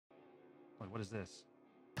what is this?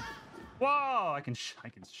 Whoa! I can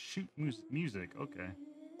shoot music. Okay.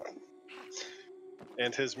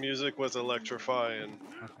 And his music was electrifying.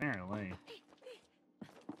 Apparently.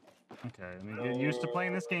 Okay, let me get used to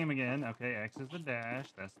playing this game again. Okay, X is the dash.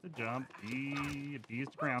 That's the jump. B is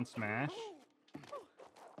the ground smash.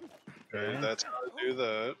 Okay, that's how to do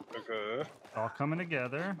that. Okay. It's all coming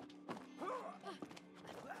together.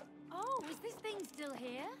 Oh, is this thing still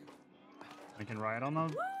here? I can ride on the...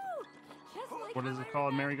 Like what is it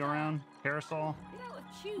called? Merry-go-round? Carousel?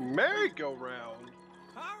 Merry-go-round?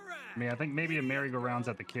 I mean, I think maybe a merry-go-round's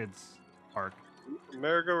at the kids' park.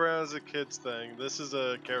 Merry-go-round's a kid's thing. This is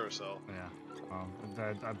a carousel. Yeah.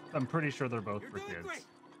 I'm pretty sure they're both for kids. Great.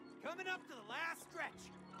 Coming up to the last stretch.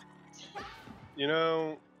 You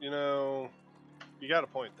know, you got a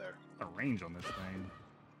point there. The range on this thing.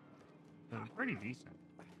 Pretty decent.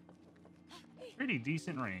 Pretty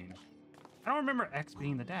decent range. I don't remember X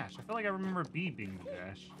being the dash. I feel like I remember B being the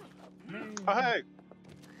dash. Oh, hey.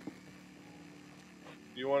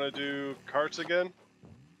 You want to do carts again?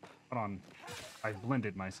 Hold on. I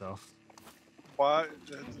blended myself. Why?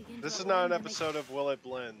 This is not an episode of Will It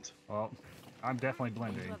Blend. Well, I'm definitely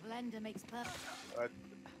blending. A blender makes perfect.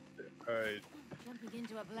 Alright. Jumping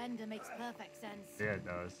into a blender makes perfect sense. Yeah, it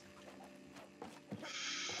does.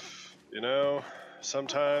 You know,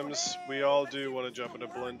 sometimes we all do want to jump in a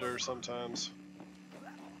blender sometimes.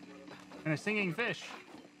 And a singing fish.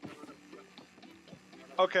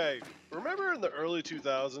 Okay, remember in the early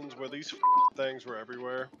 2000s where these things were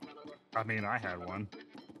everywhere? I mean, I had one.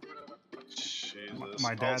 Jesus.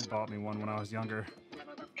 My dad bought me one when I was younger.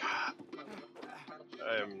 God.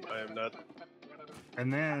 I am not.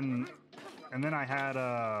 And then I had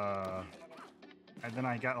and then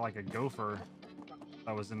I got like a gopher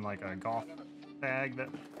that was in like a golf bag that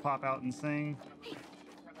pop out and sing.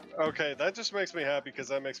 Okay, that just makes me happy because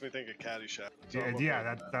that makes me think of Caddyshack. So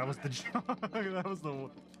Yeah, that was the that was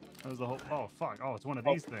the whole. Oh fuck! Oh, it's one of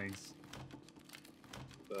these things.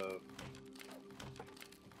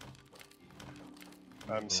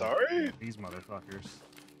 I'm sorry? These motherfuckers.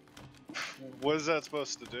 What is that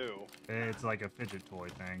supposed to do? It's like a fidget toy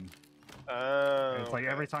thing. It's like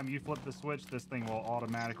Okay. every time you flip the switch, this thing will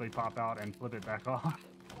automatically pop out and flip it back off.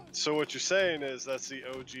 So what you're saying is that's the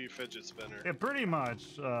OG fidget spinner. Yeah, pretty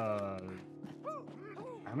much. I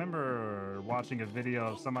remember watching a video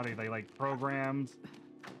of somebody they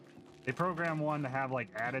programmed one to have like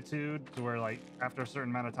attitude, to where like after a certain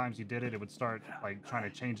amount of times you did it, it would start like trying to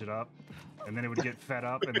change it up, and then it would get fed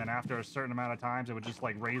up, and then after a certain amount of times it would just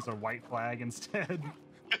like raise a white flag instead.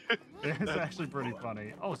 It's actually pretty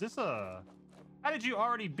funny. Oh, is this a... How did you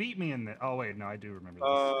already beat me in the... Oh wait, no, I do remember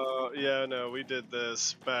this. Yeah, no, we did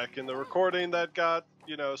this back in the recording that got,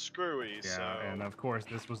 screwy. Yeah, so. and of course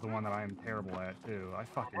this was the one that I am terrible at too. I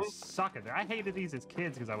fucking suck at that. I hated these as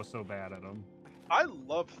kids because I was so bad at them. I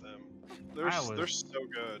love them. They're so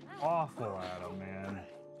good. Awful at them, man.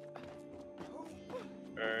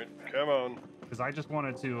 All right, come on. Because I just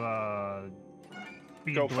wanted to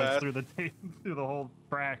speed Go blitz fast. through the whole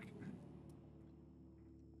track.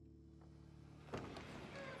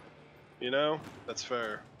 That's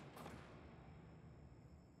fair.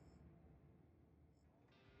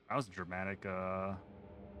 That was a dramatic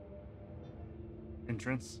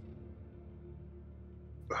entrance.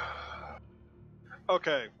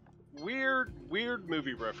 Okay, weird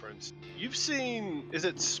movie reference. You've seen, is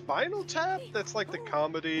it Spinal Tap? That's like the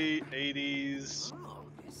comedy 80s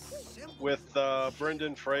with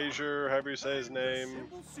Brendan Fraser, however you say his name.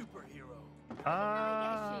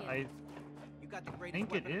 I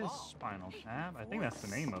think it is Spinal Tap. I think that's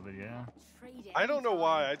the name of it, yeah. I don't know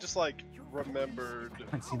why, I just remembered. I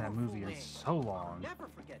haven't seen that movie in so long.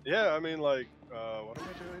 Yeah, I mean what am I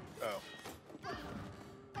doing? Oh.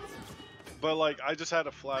 But I just had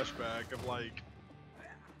a flashback of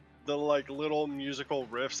the little musical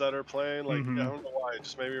riffs that are playing. I don't know why, it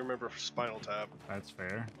just made me remember Spinal Tap. That's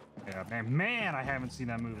fair. Yeah, man, I haven't seen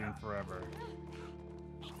that movie in forever.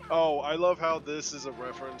 Oh, I love how this is a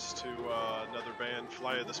reference to another band,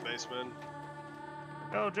 Fly of the Spacemen.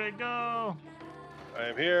 Go, Jake, go! I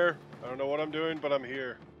am here. I don't know what I'm doing, but I'm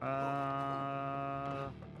here. I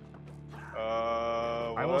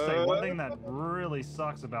will say one thing that really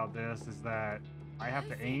sucks about this is that I have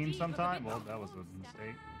to aim sometime. Well, that was a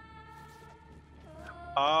mistake.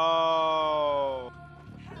 Oh.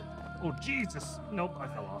 Oh, Jesus. Nope, I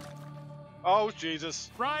fell off. Oh,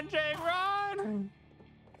 Jesus. Run, Jake, run!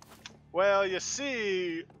 Well, you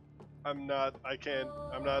see, I'm not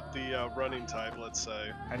the running type, let's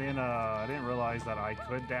say. I didn't realize that I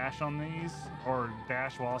could dash on these, or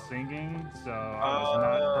dash while singing, so I was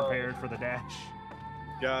not prepared for the dash.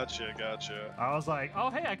 Gotcha, gotcha. I was like,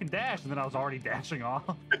 oh hey, I can dash, and then I was already dashing off.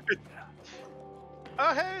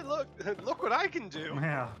 Oh, hey, look, look what I can do.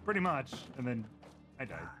 Yeah, pretty much. And then I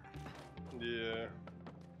died. Yeah.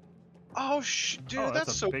 Oh, dude, Oh, that's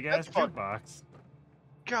a so big that's ass fun. jukebox.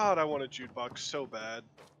 God, I want a jukebox so bad.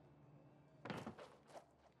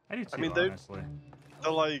 I do too, I mean, honestly.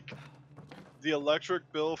 the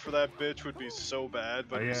electric bill for that bitch would be so bad,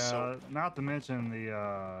 but Yeah, it's so. not to mention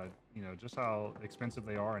the you know, just how expensive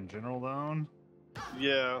they are in general to own.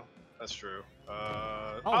 Yeah, that's true.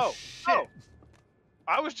 Oh, shit.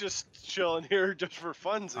 I was just chilling here just for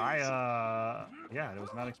funsies. Yeah, I was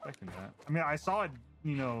not expecting that. I mean, I saw it,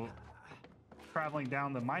 you know, traveling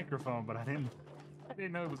down the microphone, but I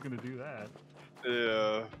didn't know it was gonna do that.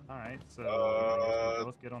 Yeah. All right, so I guess we'll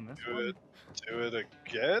both get on this one. Do it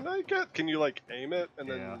again, I guess? Can you, like, aim it and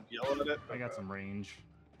Yeah. then yell at it? I got some range.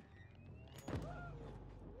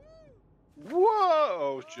 Whoa!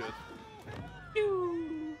 Oh, shit.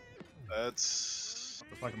 That's... What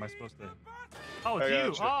the fuck am I supposed to? Oh, I it's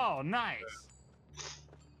you. gotcha. Oh, nice.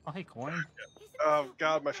 Oh, hey, coin. Oh,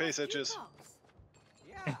 God, my face itches.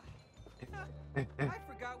 Yeah. I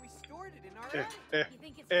forgot we stored it in our attic. You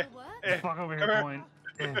think it still works? Fuck over Come here, here. coin.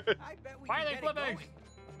 I bet we Why are can they get it flipping?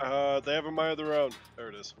 going. They have a mind of their own. There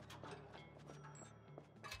it is.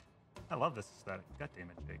 I love this aesthetic. God damn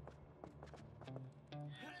it, Jake.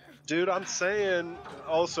 Dude, I'm saying...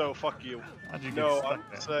 Also, fuck you. How'd you get No, stuck I'm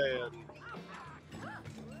there? saying...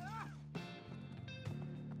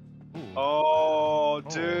 Ooh. Oh, Oh.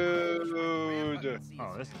 dude.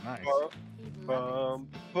 Oh, this is nice. He'd love Bum,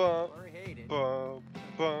 bum, Or hate it. bum,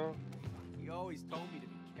 bum. He always told me to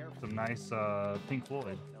be careful. Some nice Pink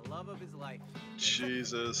Floyd. The love of his life.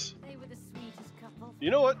 Jesus. it. They were the sweetest couple.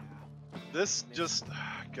 You know what? This just...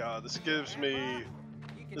 God, this gives me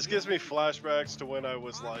flashbacks to when I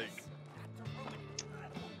was, like,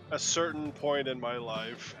 a certain point in my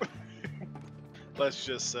life. Let's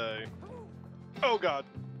just say. Oh, God.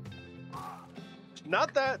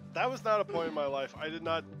 Not that. That was not a point in my life. I did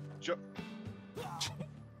not...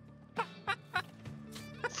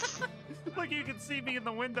 Look, you can see me in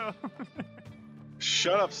the window.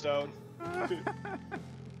 Shut up, Stone.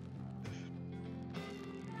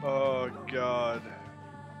 Oh, God.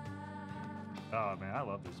 Oh man, I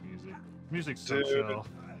love this music. Music's so Dude. chill.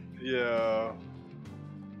 Yeah.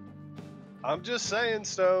 I'm just saying,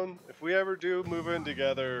 Stone, if we ever do move in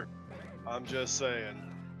together, I'm just saying.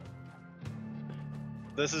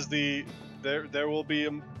 This is the... There will be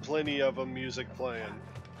plenty of music playing.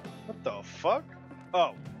 What the fuck?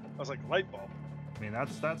 Oh, I was like, light bulb. I mean,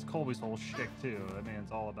 that's Colby's whole shtick too. That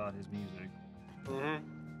man's all about his music. Mm-hmm.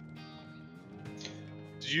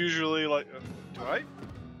 It's usually like... do I?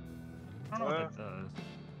 I don't know what that does.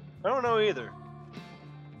 I don't know either.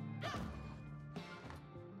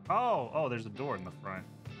 Oh, there's a door in the front.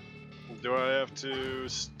 Do I have to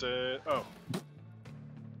stay? Oh.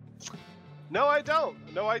 No, I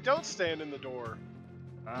don't. No, I don't stand in the door.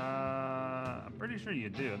 I'm pretty sure you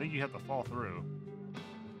do. I think you have to fall through.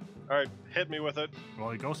 All right, hit me with it.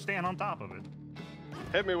 Well, go stand on top of it.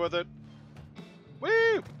 Hit me with it. Woo!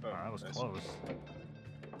 Oh, Oh, that was nice. close.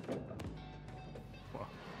 Whoa.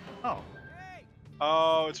 Oh, Hey,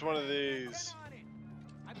 Oh, it's one of these. get on it.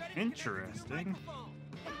 I bet it connects to your interesting. microphone.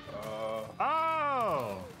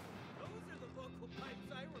 Oh, Those are the vocal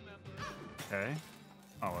pipes I remember. okay.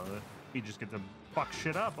 Oh, well, you just get to fuck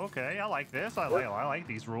shit up. Okay, I like this. I like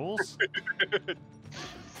these rules.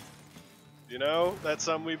 You know, that's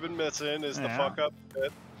something we've been missing is the Yeah. fuck up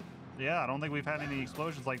bit. Yeah, I don't think we've had any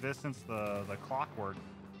explosions like this since the clockwork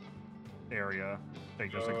area. I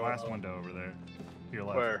think there's a glass window over there. To your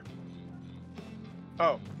left. Where?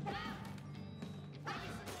 Oh,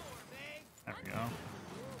 There we go.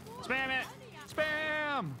 Spam it!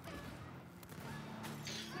 Spam!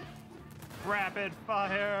 Rapid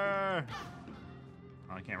fire!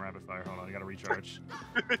 Oh, I can't rapid fire. Hold on, I gotta recharge.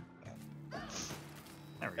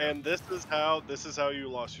 There we go. and this is how you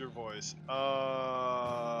lost your voice.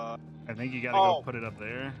 I think you gotta Oh. go put it up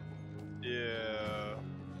there. Yeah.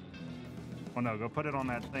 Oh no, go put it on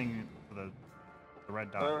that thing for the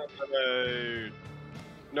red dot.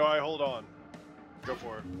 No, I hold on. Go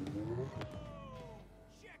for it.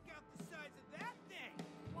 Check out the size of that thing.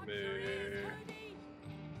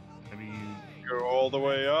 Maybe you... Go all the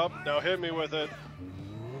way up. Now hit me with it.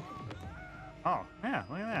 Oh, yeah,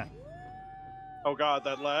 look at that. Oh God,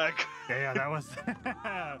 that lag. Yeah, that was...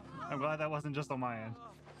 I'm glad that wasn't just on my end.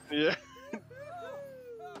 Yeah.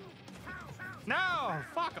 No!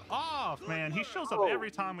 Fuck off, man. He shows up Oh.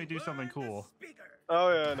 every time we do something cool.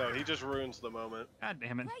 Oh yeah, no, he just ruins the moment. God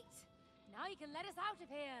damn it. Great. Now you can let us out of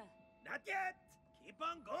here. Not yet. Keep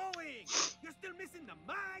on going. You're still missing the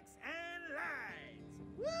mics and lights.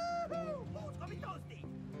 Woohoo! Who's gonna be toasty?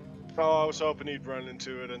 Oh, I was hoping he'd run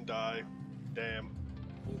into it and die. Damn.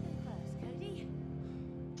 You go first, Cody.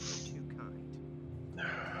 You're too kind.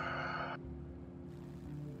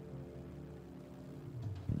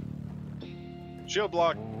 Shield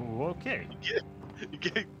block. Okay.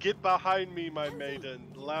 Get behind me, my maiden.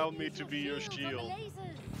 Allow me to be your shield.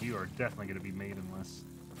 You are definitely going to be maidenless.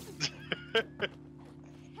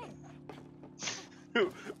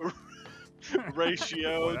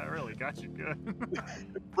 Ratioed. Boy, that really got you good.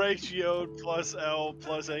 Ratioed plus L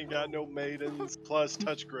plus ain't got no maidens plus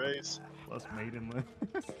touch grace Plus maidenless.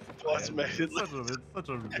 plus Yeah, maiden. it's such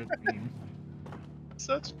a good theme.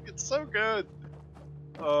 It's so good.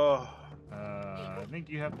 Oh. I think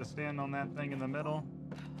you have to stand on that thing in the middle.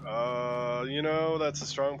 You know, that's a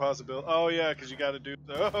strong possibility. Oh yeah, because you got to do.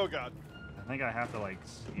 Oh god. I think I have to like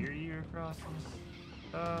steer you across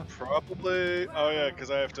this. Probably. Oh yeah, because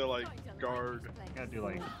I have to like guard. I gotta do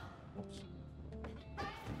like. Whoops.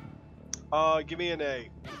 Give me an A.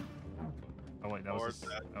 Oh wait, Or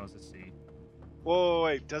that was a C. Whoa,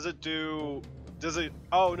 wait. Does it do? Does it?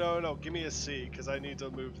 Oh no. Give me a C because I need to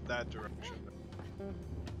move that direction.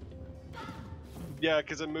 Yeah,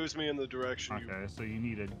 because it moves me in the direction. Okay, so you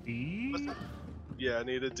need a D. Yeah, I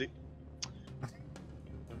need a D.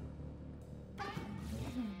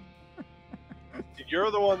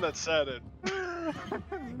 You're the one that said it. Scary.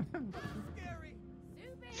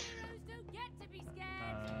 Superheroes don't get to be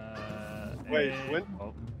scared. Wait, A. when?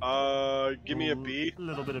 Oh, Give me a B. A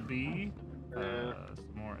little bit of B. Yeah.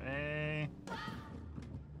 Some more A.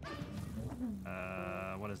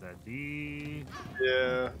 What is that? D.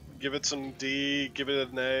 Yeah. Give it some D. Give it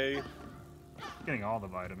an A. Getting all the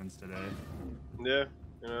vitamins today. Yeah.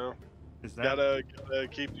 You know. Is that Gotta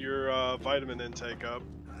keep your vitamin intake up.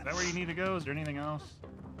 is that where you need to go? Is there anything else?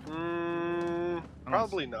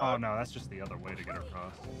 Probably Oh not. no, that's just the other way to get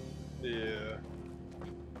across. Yeah.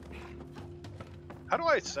 How do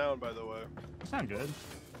I sound, by the way? You sound good.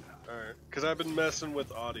 Alright. Because I've been messing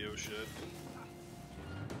with audio shit.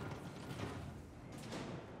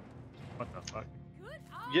 What the fuck? Good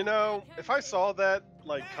You know, eye, if I Cody. saw that,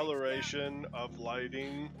 like, coloration of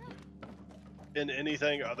lighting in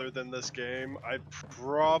anything other than this game, I'd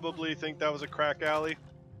probably think that was a crack alley.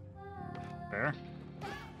 Fair.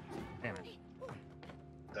 Damn it.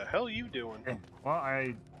 The hell you doing? Well,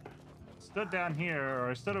 I stood down here,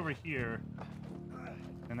 or I stood over here,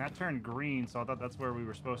 and that turned green, so I thought that's where we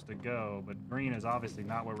were supposed to go, but green is obviously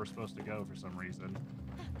not where we're supposed to go for some reason.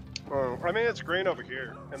 Oh, I mean, it's green over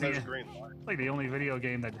here, and See, there's a green light. It's like the only video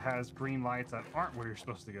game that has green lights that aren't where you're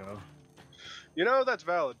supposed to go. You know, that's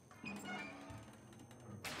valid.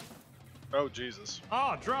 Oh, Jesus.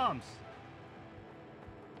 Oh, drums!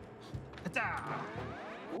 Ta-ta!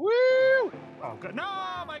 Woo! Oh, good. No,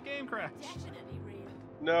 my game crashed. Definitely real.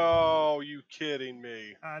 No, you kidding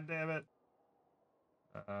me. God damn it.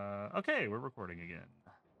 Okay, we're recording again.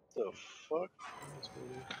 The fuck?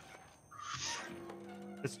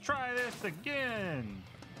 Let's try this again.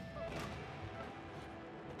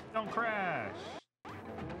 Don't crash.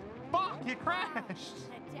 Fuck, you crashed.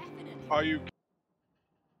 Definitely. Are you?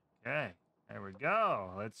 Okay, there we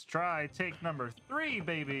go. Let's try take number 3,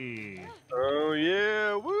 baby. Oh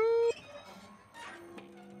yeah! Woo!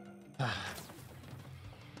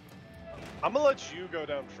 I'm gonna let you go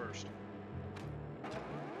down first.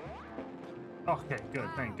 Okay, good.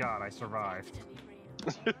 Thank God I survived.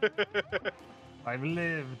 I've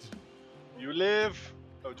lived. You live.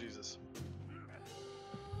 Oh Jesus.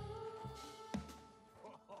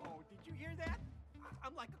 Oh, did you hear that?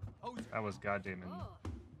 I'm like a composer. That was goddamn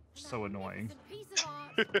so annoying. A piece of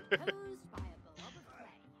art composed by a blob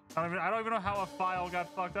of clay. I don't even know how a file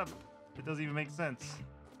got fucked up. It doesn't even make sense.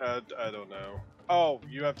 I don't know. Oh,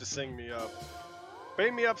 you have to sing me up.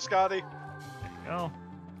 Bring me up, Scotty. There you go.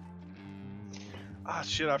 Ah,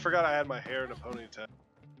 shit! I forgot I had my hair in a ponytail.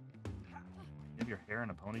 You have your hair in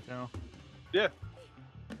a ponytail? Yeah,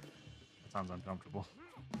 That sounds uncomfortable.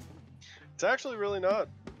 it's actually really not.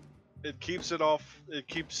 It keeps it off. It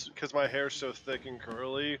keeps because my hair's so thick and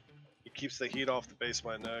curly. It keeps the heat off the base of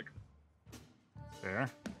my neck. Fair.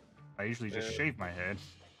 I usually just Yeah. shave my head.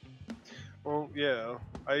 Well, yeah,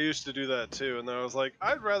 I used to do that too, and then I was like,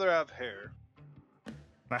 I'd rather have hair.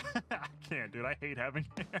 I can't, dude. I hate having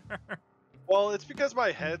hair. Well, it's because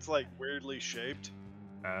my head's like weirdly shaped,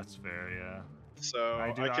 That's fair, yeah. so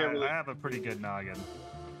I do. I can't really. I have a pretty good noggin.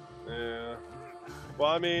 Yeah. Well,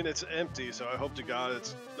 I mean, it's empty, so I hope to God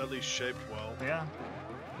it's at least shaped well. Yeah.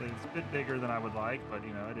 It's a bit bigger than I would like, but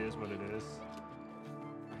you know, it is what it is.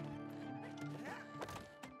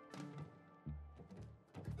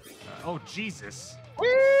 Oh, Jesus. Whee!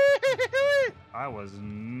 I was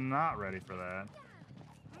not ready for that.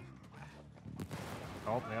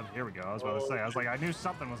 Oh, yeah, here we go. I was about to say, I was like, I knew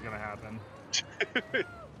something was going to happen.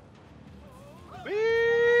 Whee!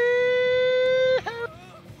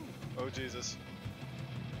 Oh, Jesus.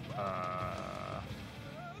 Oh,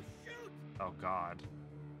 God.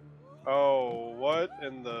 Oh, what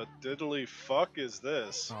in the diddly fuck is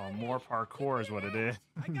this? Oh, more parkour is what it is.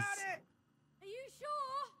 I got it. Are you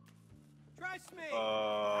sure? Trust me. I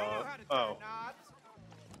know how to turn knobs.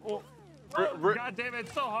 Oh, God damn it,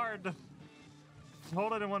 it's so hard. Just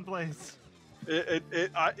hold it in one place.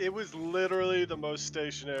 It was literally the most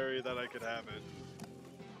stationary that I could have it.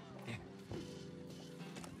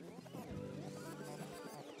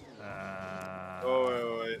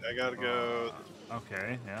 Oh, wait, I gotta go.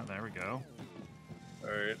 Okay, yeah, there we go.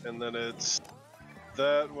 Alright, and then it's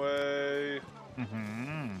that way.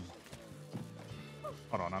 Mm-hmm.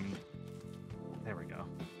 Hold on, there we go.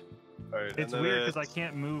 Alright, It's weird because I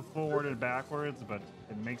can't move forward and backwards, but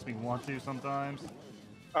it makes me want to sometimes.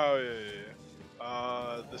 Oh,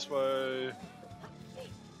 yeah. This way.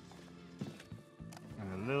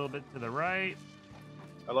 And a little bit to the right.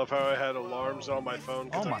 I love how I had alarms on my phone.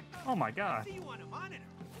 Oh my God. See you on a monitor.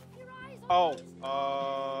 Your eyes on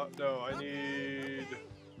No, I need...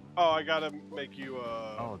 Oh, I gotta make you,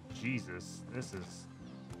 Oh, Jesus. This is...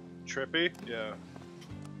 trippy? Yeah.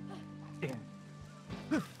 Damn.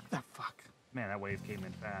 The fuck. Man, that wave came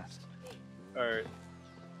in fast. Alright.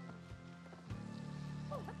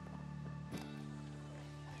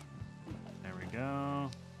 There we go.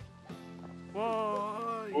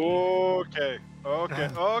 Whoa. Okay.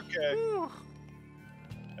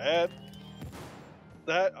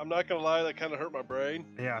 That, I'm not gonna lie, that kind of hurt my brain.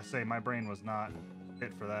 Yeah, say my brain was not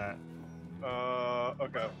fit for that.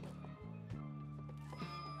 Okay.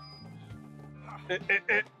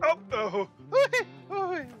 Oh.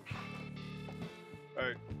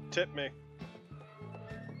 Alright, tip me.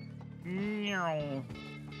 Meow.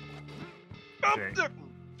 Jake.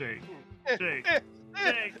 Jake. Jake.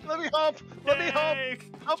 Jake. Let me hump. Let me hump.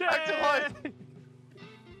 I'm back to life.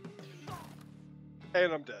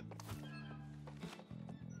 And I'm dead.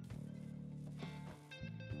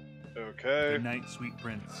 Okay. Good night, sweet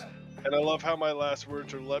prince. And I love how my last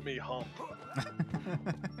words are "let me hump."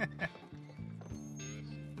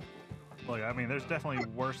 Look, I mean, there's definitely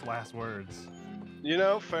worse last words. You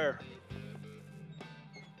know, fair.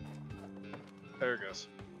 There it goes.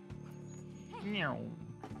 Meow.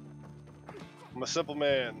 I'm a simple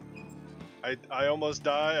man. I almost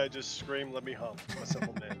die. I just scream, "Let me hump." I'm a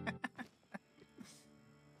simple man.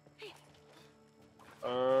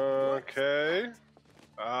 Okay.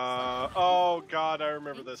 Oh God, I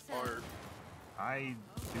remember this part. I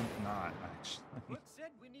do not actually. What said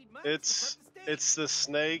we need mics to It's prep the stage? the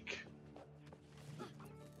snake.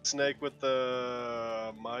 Snake with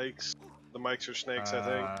the mics. The mics are snakes, I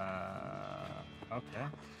think. Okay.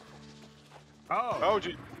 Oh. Oh,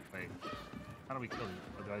 gee. Wait. How do we kill you?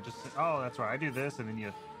 Or did I just? Oh, that's right. I do this, and then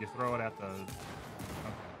you throw it at the.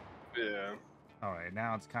 Okay. Yeah. All right.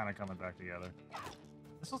 Now it's kind of coming back together.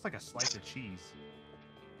 This looks like a slice of cheese.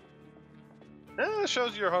 It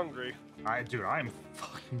shows you're hungry. Dude, I am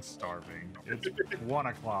fucking starving. It's 1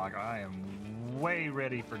 o'clock. I am way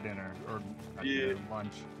ready for dinner or Yeah.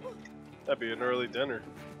 lunch. That'd be an early dinner.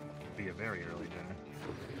 Be a very early dinner.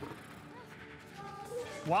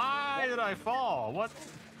 Why did I fall? What?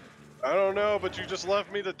 I don't know, but you just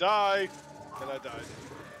left me to die, and I died.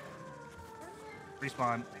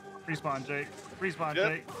 Respawn. Respawn, Jake. Respawn, Yep.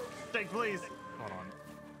 Jake. Jake, please. Hold on.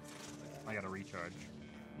 I gotta recharge.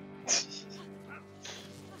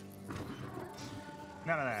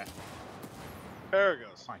 None of that. There it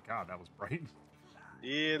goes. My God, that was bright.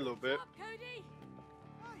 Yeah, a little bit. up, Cody.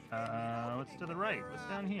 What's to the right? What's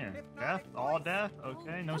down here? Death? All death?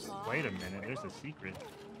 Okay, no. Wait a minute. There's a secret.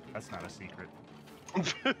 That's not a secret.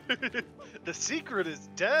 The secret is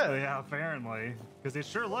Oh, death. yeah, apparently. Because it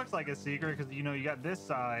sure looks like a secret, because, you know, you got this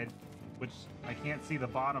side, which I can't see the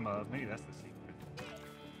bottom of. Maybe that's the secret.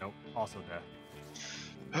 Nope. Also death.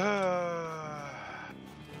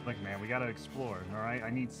 Look, man, we gotta explore, alright? I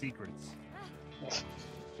need secrets.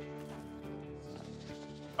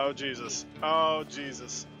 Oh, Jesus. Oh,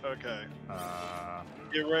 Jesus. Okay.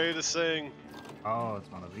 Get ready to sing. Oh, it's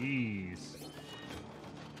one of these.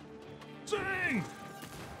 Sing!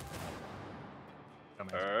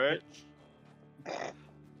 Alright.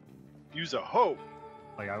 Use a hope.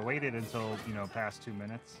 Like, I waited until, you know, past 2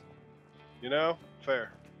 minutes. You know?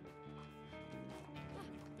 Fair.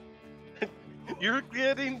 You're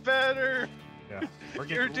getting better. Yeah.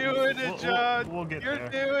 You're doing it, John. We'll get You're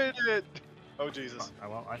there. doing it. Oh Jesus. Oh,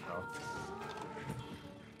 well, I fell.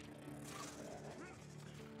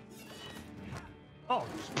 Oh,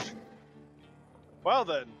 Well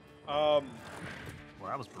then, well,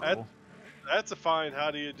 that was brutal. that's a fine.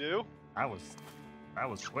 How do you do? That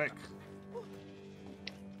was quick.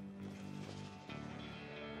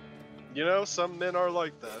 You know, some men are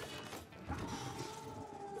like that.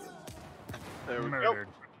 There we Murdered.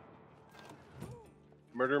 go.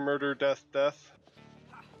 Murder, murder, death, death.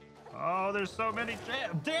 Oh, there's so many.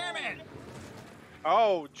 Damn it!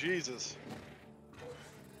 Oh Jesus.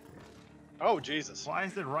 Oh Jesus. Why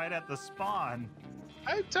is it right at the spawn?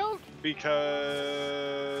 I don't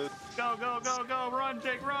because Go, go, go, go! Run,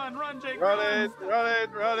 Jake! Run, run, Jake! run Run! it, run it,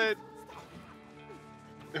 run it.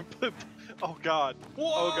 Oh God.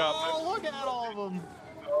 Whoa! Oh God. Look at all of them.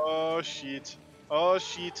 Oh shit. Oh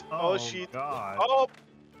shit. Oh shit. God. Oh.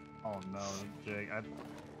 Oh no, Jake! I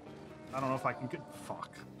don't know if I can get. Fuck.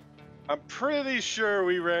 I'm pretty sure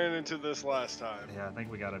we ran into this last time. Yeah, I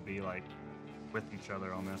think we gotta be like with each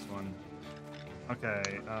other on this one.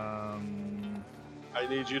 Okay. I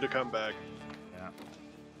need you to come back. Yeah.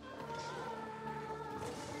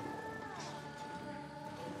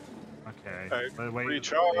 Okay. Alright, But wait.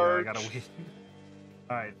 recharge. Yeah, I gotta wait.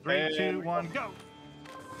 All right. 3, 2, And- 1, go.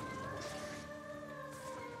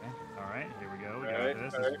 Okay. All right. Here we go. We got Alright,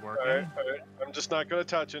 this. alright, This is working. alright, alright. I'm just not gonna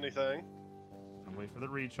touch anything. I'll wait for the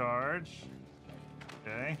recharge.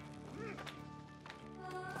 Okay.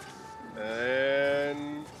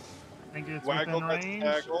 And I think it's Waggle within that range.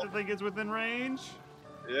 tackle. I think it's within range.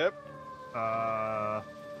 yep. Oh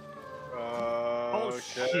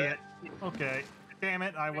Okay. shit. Okay. Damn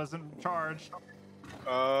it, I wasn't charged.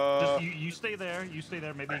 Uh, Just you stay there. You stay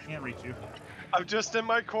there. Maybe I can't reach you. I'm just in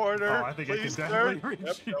my corner. Oh, I think Please, I can sir. definitely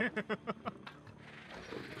reach you.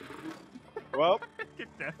 Well, I can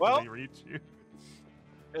definitely Well. reach you.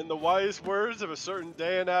 in the wise words of a certain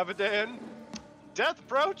Dan Avidan, death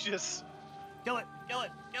approaches. Kill it! Kill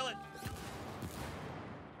it! Kill it!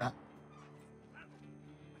 All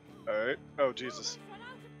right. Oh Jesus. Run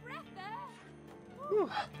out of breath there. Whew.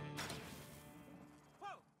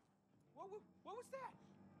 Whoa! What was that?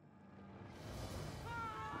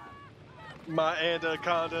 My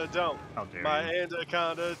anaconda don't. How dare My you?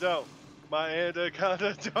 anaconda don't. My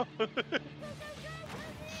anaconda don't.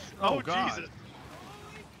 Oh, oh God. Jesus.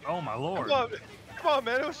 Oh my lord! Come on,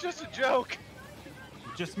 man. It was just a joke.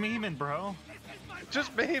 Just memeing, bro.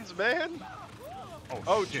 Just memes, man.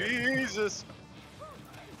 Oh shit. Jesus.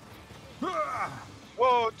 Ah!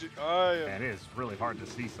 Whoa. I am. Man, it is really hard to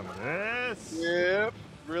see some of this. Yep.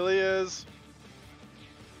 Really is.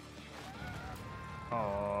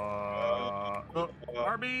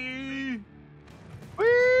 RB. Whee!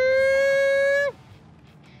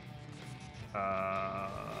 Ride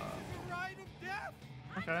of death.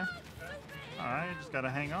 Okay. All right, just gotta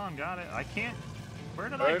hang on. Got it. I can't. Where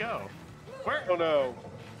did I Alright. go? Where? Oh no.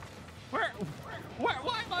 Where? Why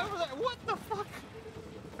am I over there? What the fuck?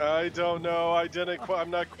 I don't know. I didn't. I'm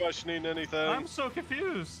not questioning anything. I'm so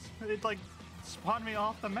confused. It like spawned me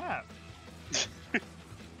off the map.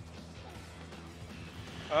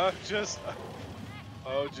 Just.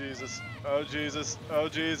 Oh Jesus. Oh Jesus. Oh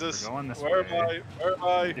Jesus. We're going this Where way. am I? Where am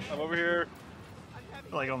I? I'm over here.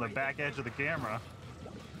 Like on the back edge of the camera.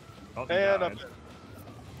 Oh, he And died. I'm.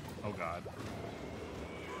 Oh god.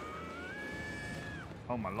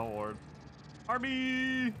 Oh my lord.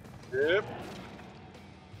 RB! Yep.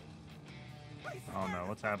 Oh no,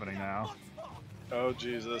 what's happening now? Oh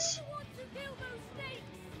Jesus. I want to kill those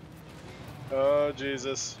snakes. Oh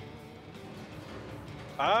Jesus.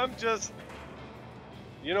 I'm just.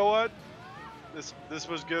 You know what? This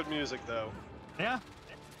was good music though. Yeah.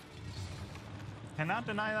 Cannot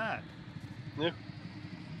deny that. Yeah.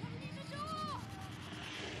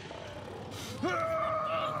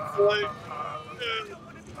 Like,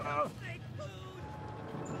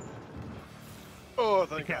 oh,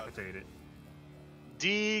 thank God. Decapitated.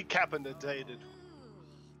 Decapitated.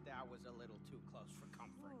 That was a little too close for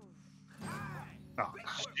comfort. Oh,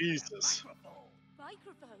 Jesus.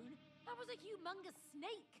 Microphone? That was a humongous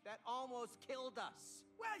snake. That almost killed us.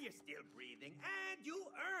 Well, you're still breathing, and you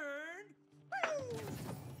earned.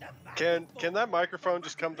 the Can microphone. that microphone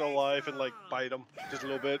just come to life and like bite him just a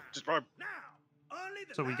little bit? Just Now, only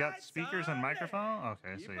the so we got lights speakers and are microphone? there.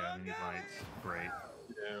 Okay, so Keep yeah, on we need lights. going. Great.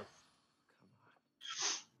 yeah.